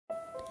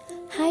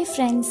Hi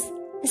friends,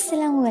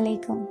 Assalamu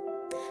alaikum.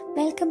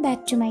 Welcome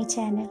back to my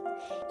channel.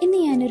 ഇന്ന്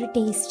ഞാനൊരു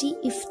tasty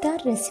ഇഫ്താർ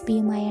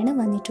റെസിപ്പിയുമായാണ്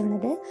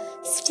വന്നിട്ടുള്ളത്.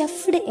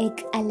 Stuffed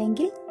egg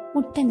അല്ലെങ്കിൽ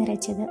മുട്ട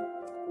നിറച്ചത്.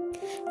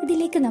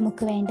 ഇതിലേക്ക്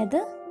നമുക്ക് വേണ്ടത്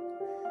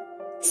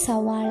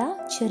സവാള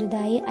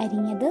ചെറുതായി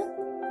അരിഞ്ഞത്,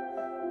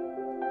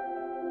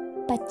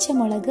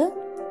 പച്ചമുളക്,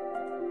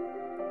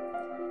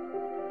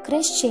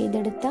 ക്രഷ്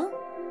ചെയ്തെടുത്ത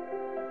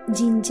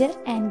ജിഞ്ചർ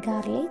ആൻഡ്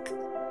ഗാർലിക്,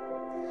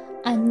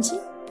 5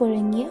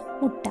 പുഴുങ്ങിയ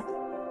മുട്ട,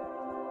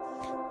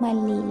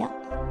 മല്ലിയില.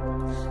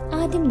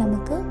 ആദ്യം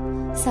നമുക്ക്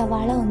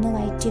സവാള ഒന്ന്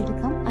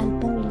വഴറ്റിയെടുക്കാം.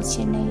 അല്പം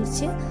വെളിച്ചെണ്ണ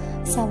ഒഴിച്ച്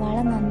സവാള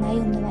നന്നായി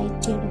ഒന്ന്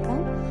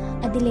വഴറ്റിയെടുക്കാം.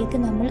 അതിലേക്ക്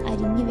നമ്മൾ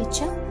അരിഞ്ഞു വെച്ച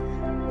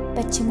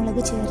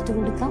പച്ചമുളക് ചേർത്ത്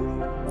കൊടുക്കാം.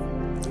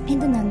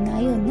 ഇത്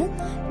നന്നായി ഒന്ന്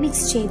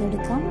മിക്സ്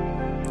ചെയ്തെടുക്കാം.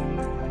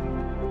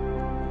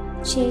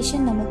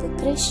 ശേഷം നമുക്ക്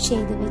ക്രഷ്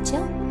ചെയ്ത് വെച്ച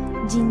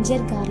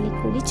ജിഞ്ചർ ഗാർലിക്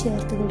കൂടി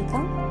ചേർത്ത്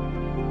കൊടുക്കാം.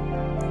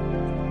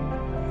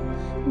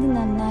 ഇത്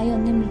നന്നായി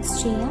ഒന്ന് മിക്സ്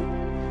ചെയ്യാം.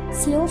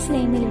 സ്ലോ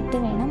ഫ്ലെയിമിലിട്ട്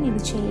വേണം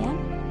ഇത് ചെയ്യാൻ.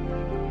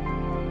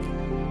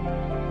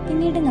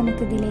 പിന്നീട്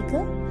നമുക്കിതിലേക്ക്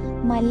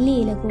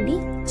മല്ലിയില കൂടി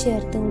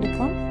ചേർത്ത്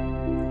കൊടുക്കാം.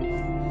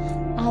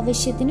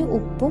 ആവശ്യത്തിന്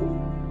ഉപ്പും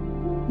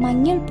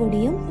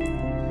മഞ്ഞൾപ്പൊടിയും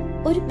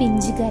ഒരു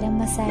പിഞ്ച് ഗരം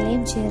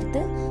മസാലയും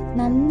ചേർത്ത്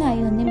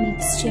നന്നായി ഒന്ന്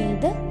മിക്സ്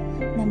ചെയ്ത്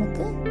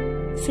നമുക്ക്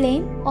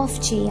ഫ്ലെയിം ഓഫ്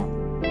ചെയ്യാം.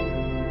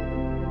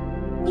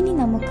 ഇനി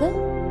നമുക്ക്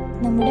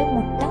നമ്മുടെ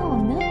മുട്ട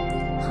ഒന്ന്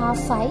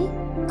ഹാഫായി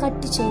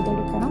കട്ട്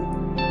ചെയ്തെടുക്കണം.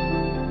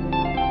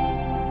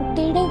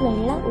 മുട്ടയുടെ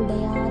വെള്ള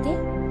ഉടയാതെ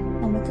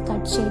നമുക്ക്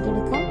കട്ട്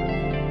ചെയ്തെടുക്കാം.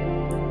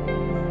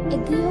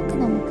 എഗ് യോക്ക്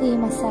നമുക്ക് ഈ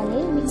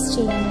മസാലയിൽ മിക്സ്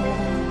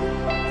ചെയ്യാനുള്ളതാണ്.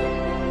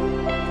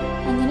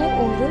 അങ്ങനെ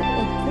ഓരോ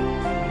എഗ്ഗും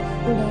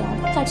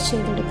ഉടയാതെ കട്ട്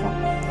ചെയ്തെടുക്കാം.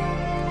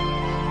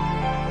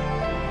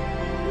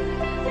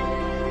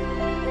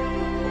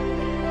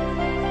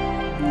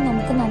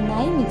 നമുക്ക്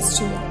നന്നായി മിക്സ്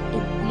ചെയ്യാം.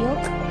 എഗ്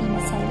യോക്ക് ഈ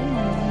മസാലയിൽ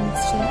നന്നായി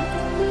മിക്സ് ചെയ്യാം.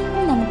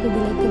 നമുക്ക്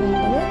ഇതിലേക്ക്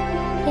വേണ്ടത്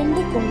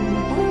 2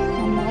 കോഴിമുട്ട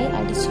നന്നായി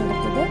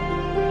അടിച്ചെടുത്തത്,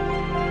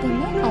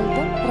 പിന്നെ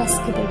അല്പം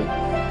റസ്ക് പൊടി.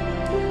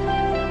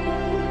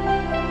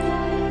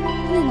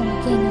 ഇനി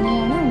നമുക്ക്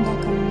എങ്ങനെയാണ്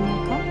ഉണ്ടാക്കുന്നത്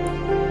നോക്കാം.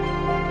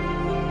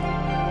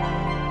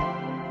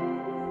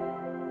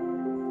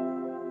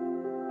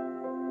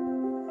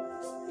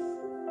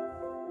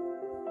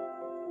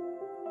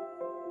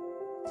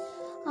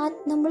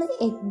 നമ്മൾ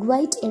എഗ്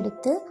വൈറ്റ്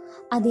എടുത്ത്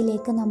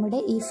അതിലേക്ക് നമ്മുടെ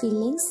ഈ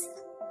ഫില്ലിങ്സ്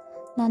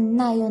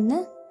നന്നായി ഒന്ന്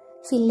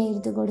ഫില്ല്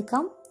ചെയ്ത്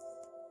കൊടുക്കാം.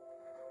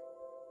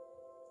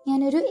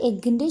 ഞാനൊരു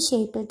എഗ്ഗിൻ്റെ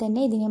ഷേപ്പിൽ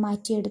തന്നെ ഇതിനെ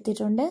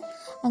മാറ്റിയെടുത്തിട്ടുണ്ട്.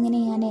 അങ്ങനെ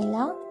ഞാൻ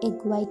എല്ലാ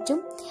എഗ് വൈറ്റും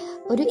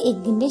ഒരു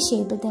എഗ്ഗിൻ്റെ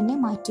ഷേപ്പിൽ തന്നെ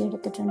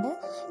മാറ്റിയെടുത്തിട്ടുണ്ട്.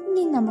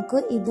 ഇനി നമുക്ക്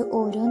ഇത്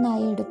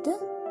ഓരോന്നായി എടുത്ത്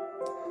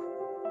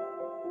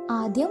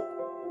ആദ്യം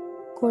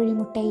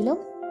കോഴിമുട്ടയിലും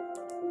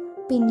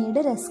പിന്നീട്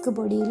റസ്ക്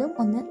പൊടിയിലും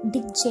ഒന്ന്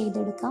ഡിപ്പ്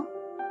ചെയ്തെടുക്കാം.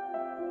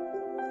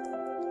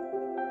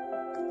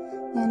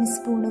 ഞാൻ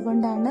സ്പൂണ്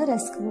കൊണ്ടാണ്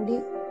റസ്ക് പൊടി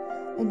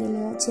ഇതിൽ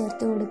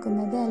ചേർത്ത്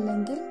കൊടുക്കുന്നത്,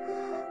 അല്ലെങ്കിൽ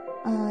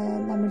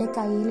നമ്മുടെ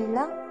കയ്യിലുള്ള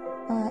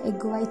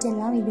എഗ് വൈറ്റ്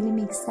എല്ലാം ഇതിൽ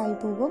മിക്സ് ആയി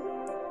പോകും.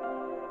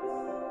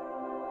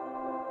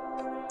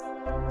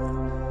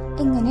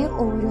 ഇങ്ങനെ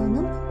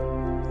ഓരോന്നും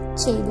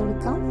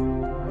ചെയ്തെടുക്കാം.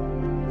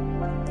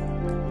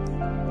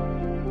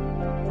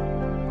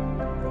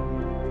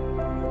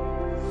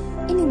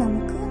 ഇനി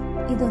നമുക്ക്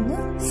ഇതൊന്ന്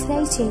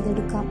ഫ്രൈ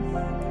ചെയ്തെടുക്കാം.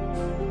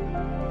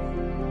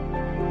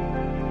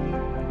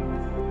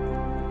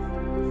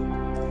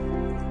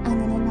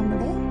 അങ്ങനെ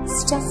നമ്മുടെ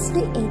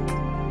സ്റ്റഫ്ഡ് എഗ്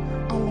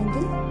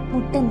അല്ലെങ്കിൽ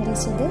മുട്ട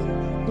നിറച്ചത്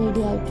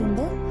റെഡി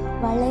ആയിട്ടുണ്ട്.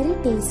 വളരെ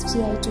ടേസ്റ്റി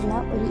ആയിട്ടുള്ള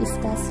ഒരു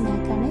ഇഫ്താർ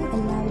സ്നാക്കാണ്.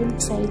 എല്ലാവരും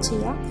ട്രൈ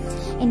ചെയ്യുക.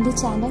 എൻ്റെ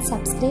ചാനൽ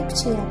സബ്സ്ക്രൈബ്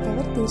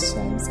ചെയ്യാത്തവർ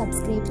തീർച്ചയായും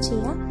സബ്സ്ക്രൈബ്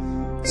ചെയ്യുക,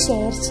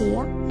 ഷെയർ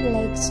ചെയ്യുക,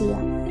 ലൈക്ക് ചെയ്യുക.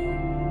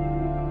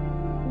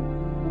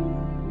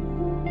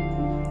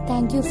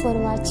 Thank you for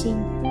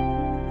watching.